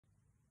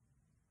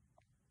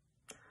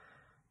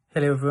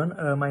Hello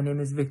everyone, my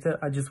name is Victor.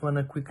 I just want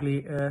to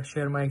quickly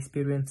share my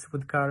experience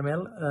with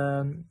Carmel.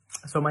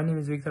 So my name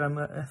is Victor.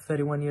 I'm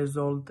 31 years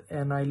old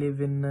and I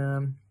live in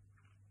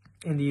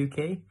the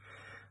UK.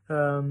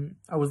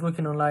 I was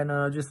looking online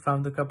and I just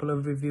found a couple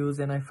of reviews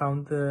and I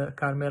found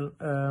Carmel.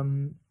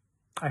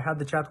 I had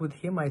the chat with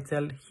him. I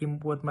tell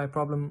him what my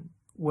problem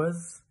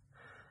was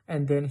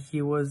and then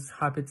he was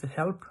happy to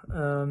help.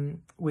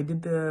 We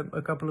did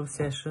a couple of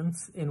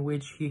sessions in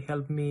which he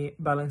helped me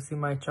balancing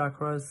my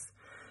chakras,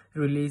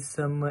 release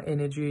some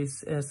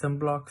energies, some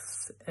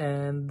blocks,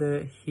 and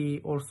he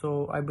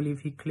also, I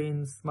believe he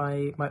cleans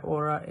my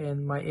aura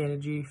and my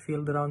energy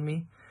field around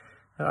me.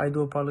 I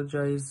do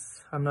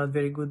apologize, I'm not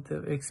very good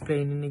at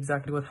explaining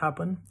exactly what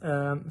happened.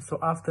 So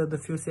after the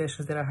few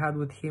sessions that I had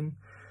with him,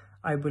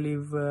 I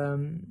believe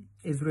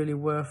it's really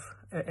worth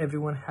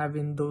everyone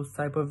having those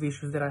type of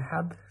issues that I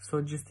had. So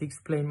just to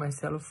explain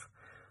myself,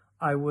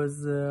 I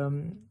was a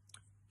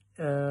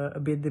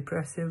bit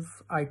depressive.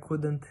 I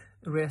couldn't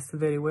rest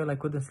very well. I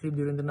couldn't sleep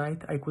during the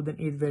night. I couldn't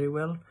eat very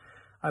well.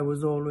 I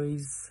was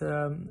always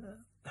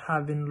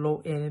having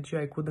low energy.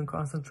 I couldn't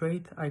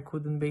concentrate. I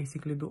couldn't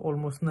basically do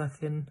almost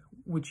nothing,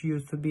 which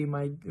used to be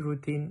my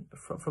routine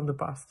from the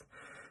past.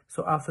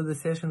 So after the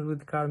sessions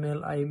with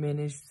Carmel, I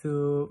managed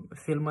to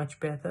feel much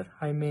better.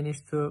 I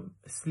managed to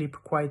sleep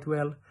quite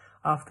well.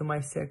 After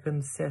my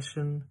second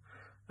session,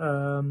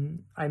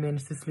 I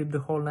managed to sleep the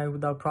whole night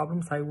without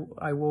problems.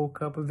 I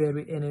woke up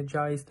very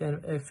energized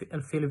and I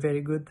feel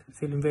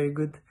feeling very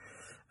good.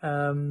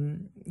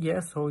 Yeah,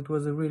 so it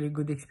was a really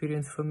good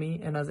experience for me.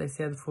 And as I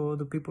said, for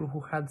the people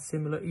who had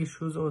similar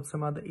issues or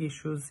some other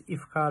issues, if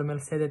Carmel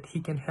said that he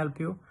can help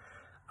you,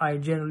 I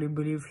generally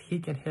believe he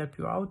can help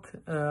you out.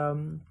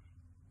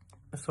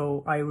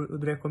 So I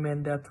would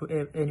recommend that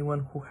to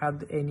anyone who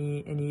had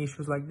any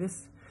issues like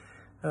this.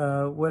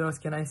 What else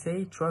can I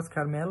say? Trust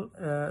Carmel,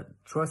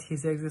 trust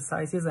his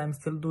exercises. I'm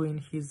still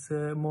doing his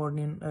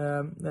morning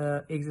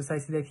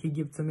exercises that he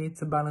gives to me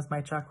to balance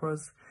my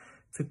chakras,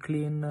 to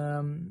clean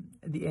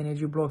the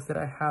energy blocks that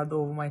I had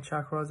over my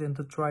chakras, and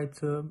to try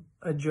to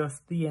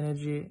adjust the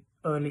energy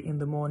early in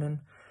the morning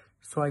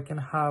so I can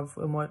have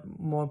a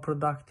more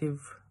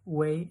productive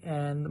way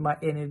and my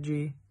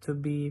energy to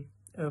be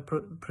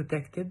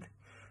protected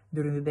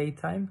during the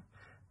daytime.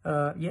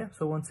 Yeah,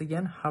 so once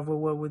again, have a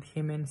word with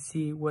him and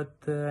see what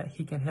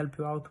he can help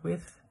you out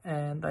with,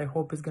 and I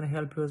hope it's gonna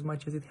help you as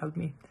much as it helped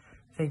me.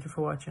 Thank you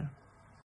for watching.